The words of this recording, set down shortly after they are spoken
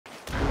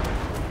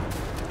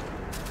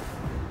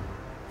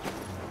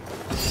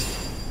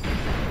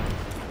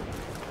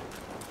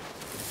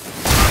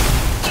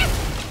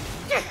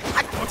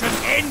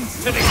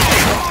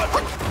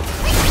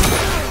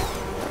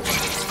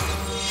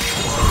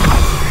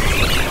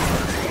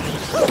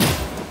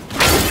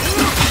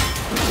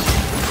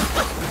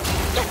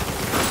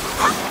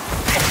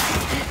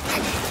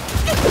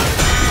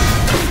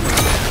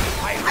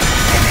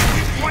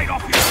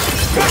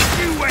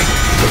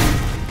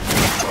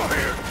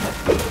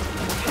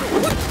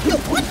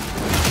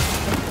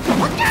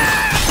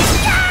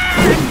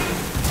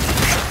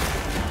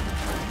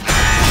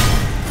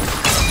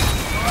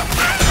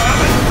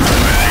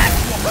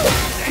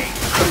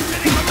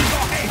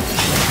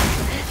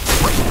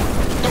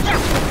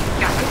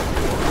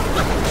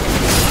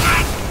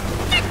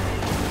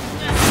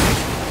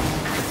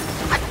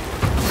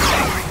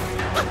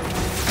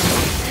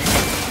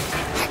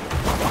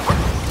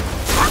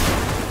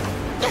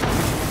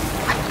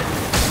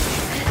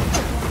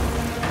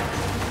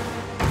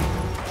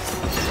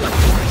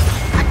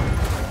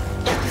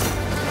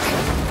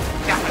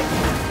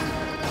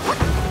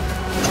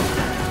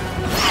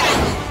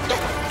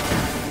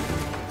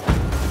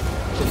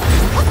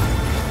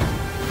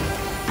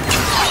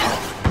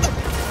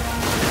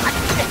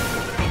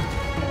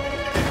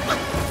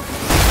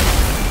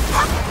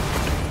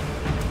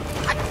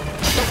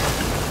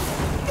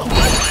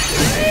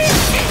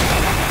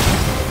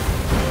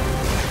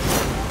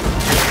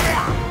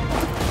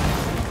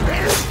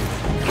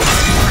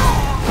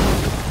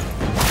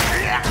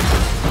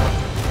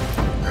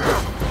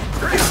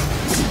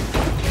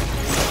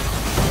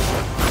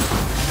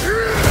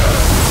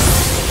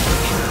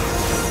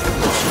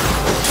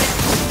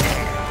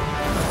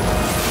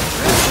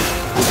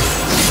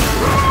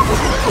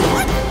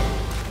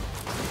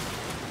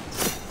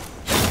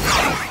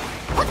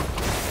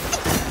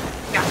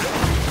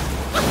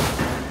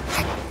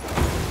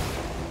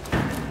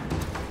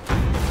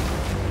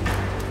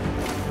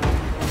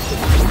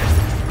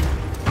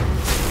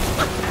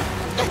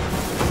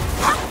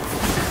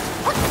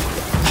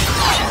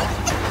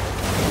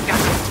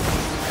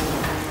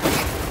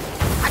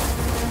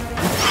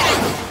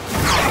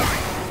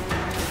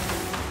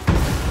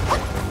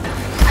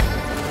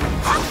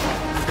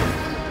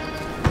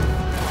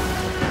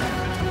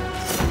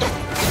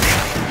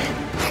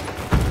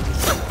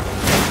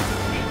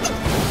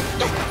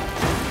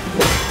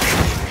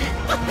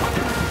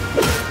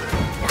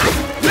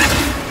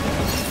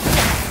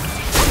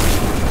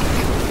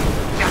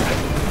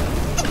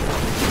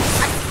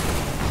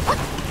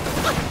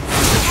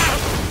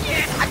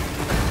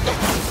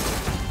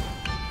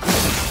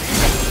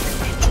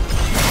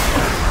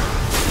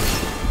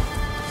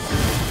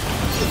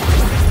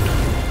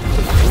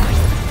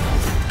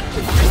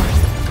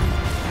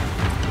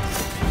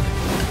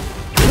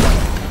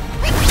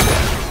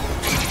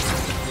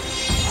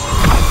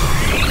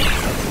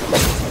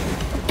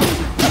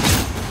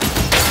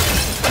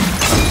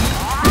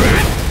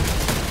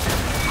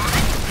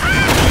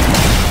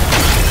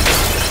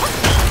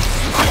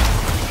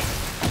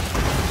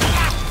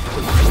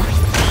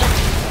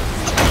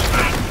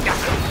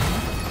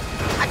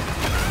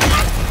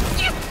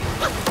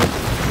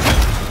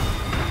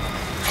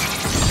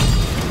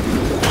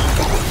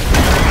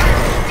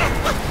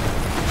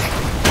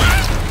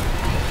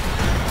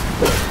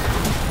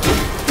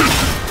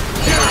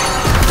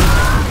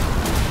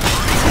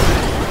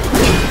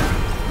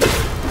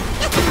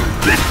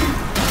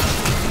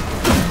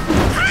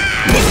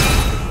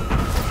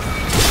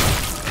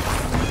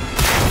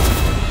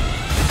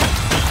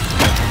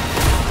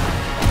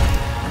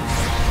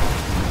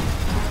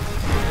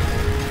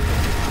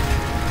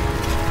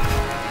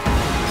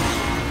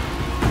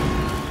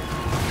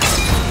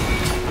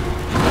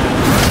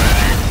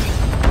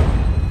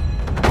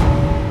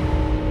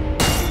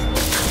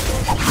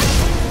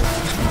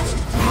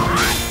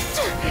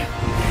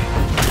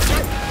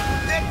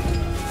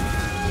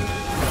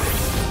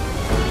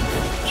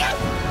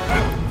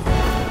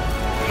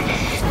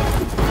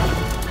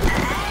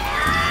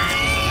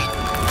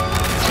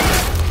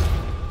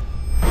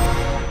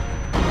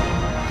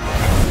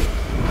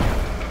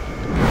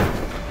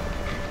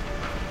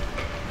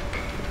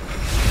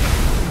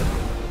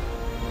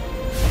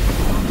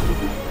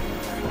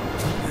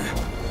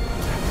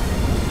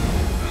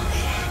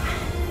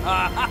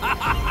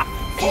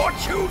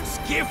Fortune's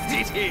gift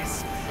it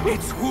is!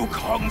 It's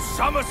Wukong's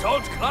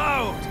somersault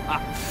cloud!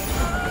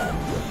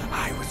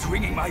 I was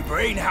wringing my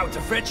brain how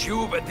to fetch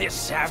you, but this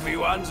savvy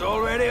one's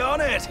already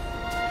on it.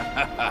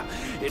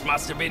 It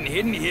must have been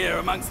hidden here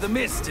amongst the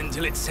mist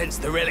until it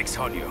sensed the relics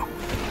on you.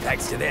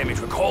 Thanks to them,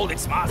 it recalled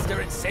its master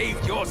and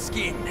saved your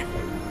skin.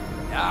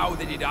 Now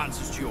that it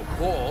answers to your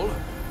call,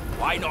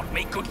 why not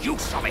make good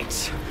use of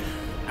it?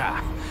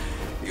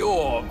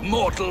 Your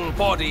mortal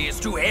body is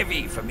too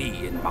heavy for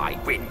me in my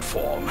wind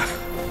form.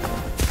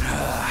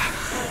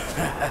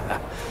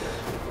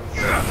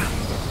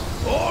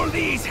 All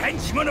these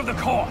henchmen of the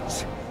court,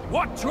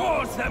 what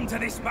draws them to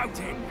this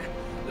mountain?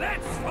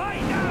 Let's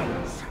find out!